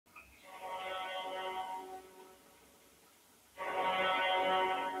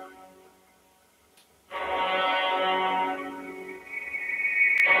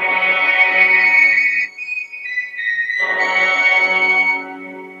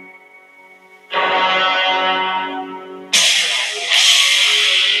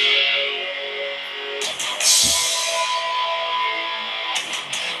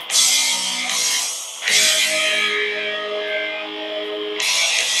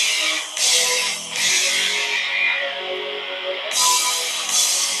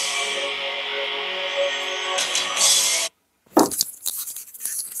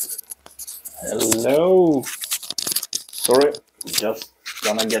Hello. Sorry, just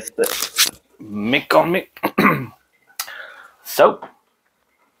gonna get the mic on me. So,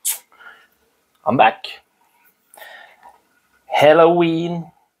 I'm back.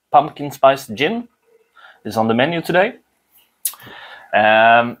 Halloween pumpkin spice gin is on the menu today.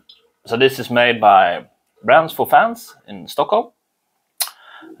 So this is made by Brands for Fans in Stockholm,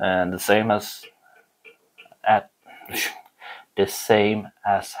 and the same as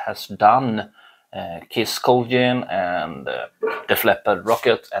has done Kiss Cold Gin and Def Leppard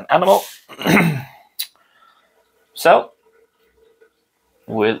Rocket and Animal. So,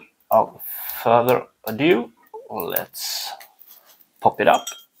 without further ado, let's pop it up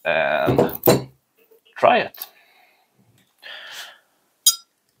and try it.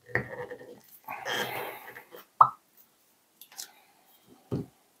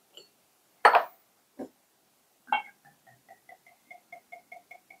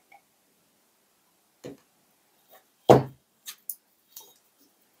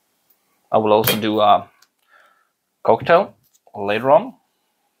 I will also do a cocktail later on.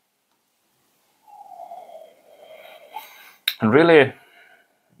 And really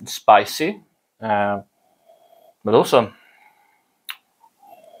spicy, but also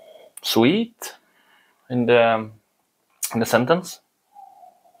sweet in the sentence.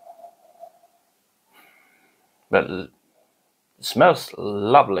 But it smells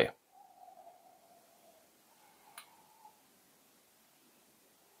lovely.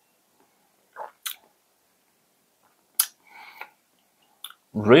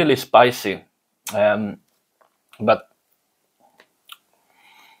 Really spicy, but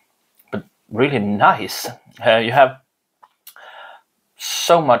really nice. You have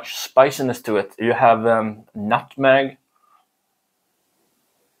so much spiciness to it. You have nutmeg,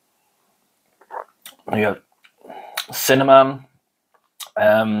 you have cinnamon,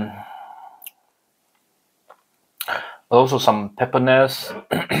 also some pepperness.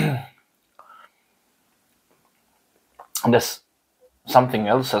 And there's something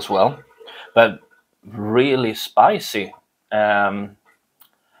else as well, but really spicy and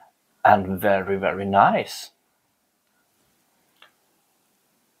very, very nice.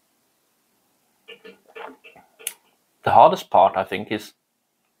 The hardest part, I think, is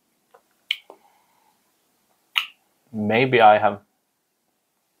maybe I have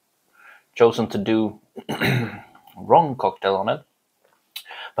chosen to do wrong cocktail on it,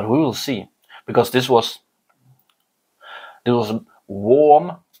 but we will see, because this was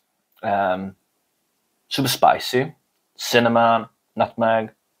warm, super spicy, cinnamon,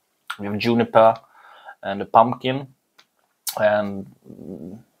 nutmeg, we have juniper and a pumpkin and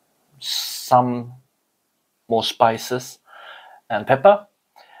some more spices and pepper,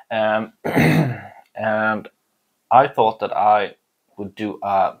 and I thought that I would do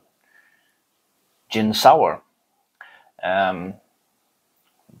a gin sour, but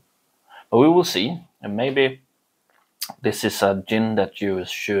we will see. And maybe this is a gin that you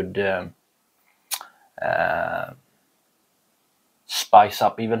should spice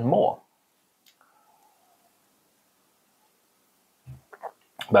up even more.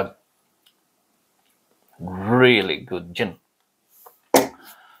 But really good gin.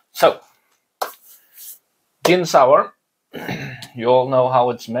 So, gin sour, you all know how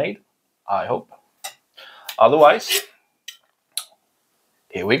it's made, I hope. Otherwise,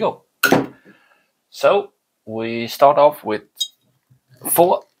 here we go. So, we start off with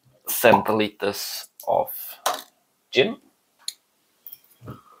 4 centiliters of gin.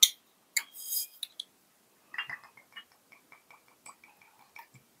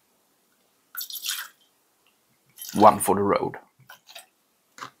 One for the road.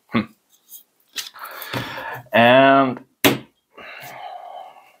 And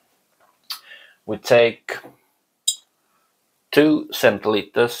we take 2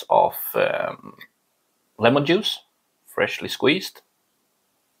 centiliters of lemon juice, freshly squeezed,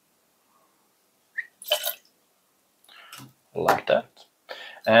 like that,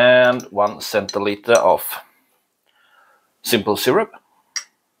 and 1 centiliter of simple syrup,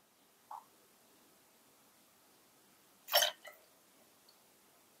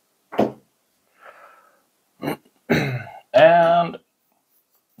 and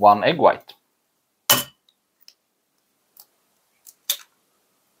 1 egg white.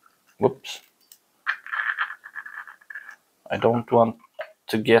 Whoops. I don't want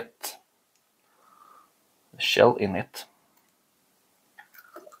to get the shell in it.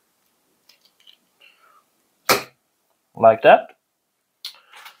 Like that.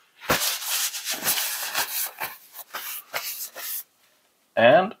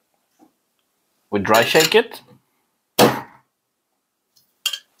 And we dry shake it.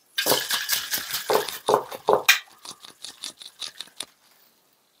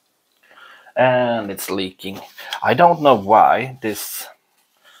 and it's leaking. I don't know why this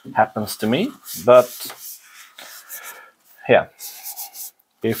happens to me, but yeah,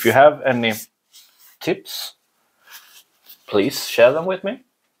 if you have any tips, please share them with me.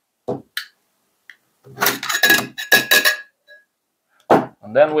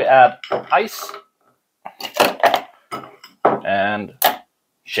 And then we add ice and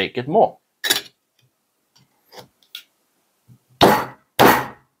shake it more.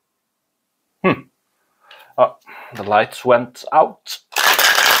 Oh, the lights went out.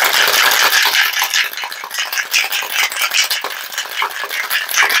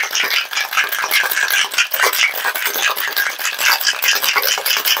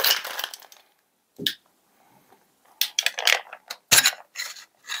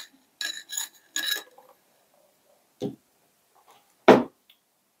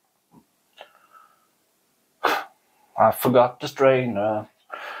 I forgot the strainer.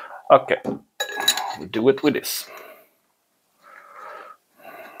 Okay, we'll do it with this.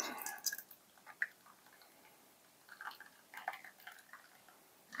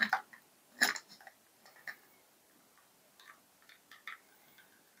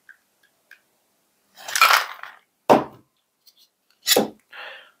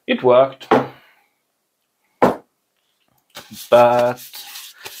 It worked, but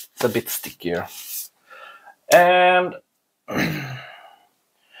it's a bit stickier. And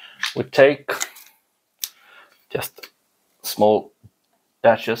we take just small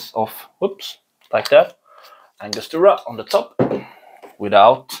dashes of, whoops, like that, Angostura on the top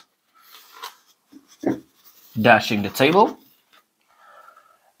without dashing the table.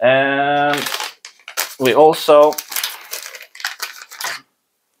 And we also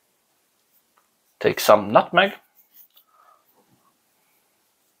take some nutmeg.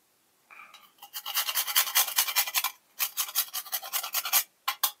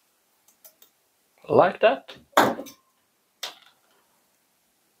 Like that.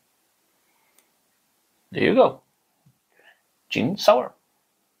 There you go. Gin sour.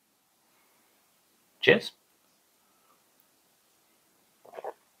 Cheers.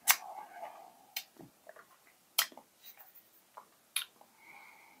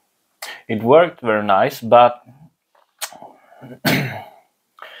 It worked very nice, but the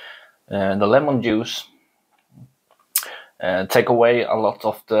lemon juice take away a lot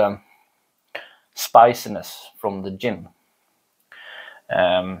of the spiciness from the gin.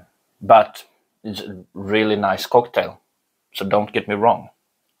 But it's a really nice cocktail, so don't get me wrong.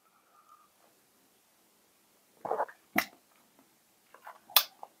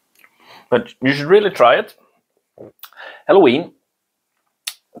 But you should really try it. Halloween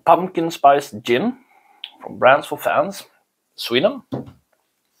pumpkin spiced gin from Brands for Fans, Sweden.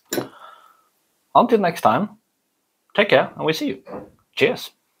 Until next time, take care and we see you.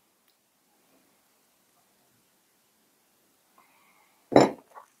 Cheers.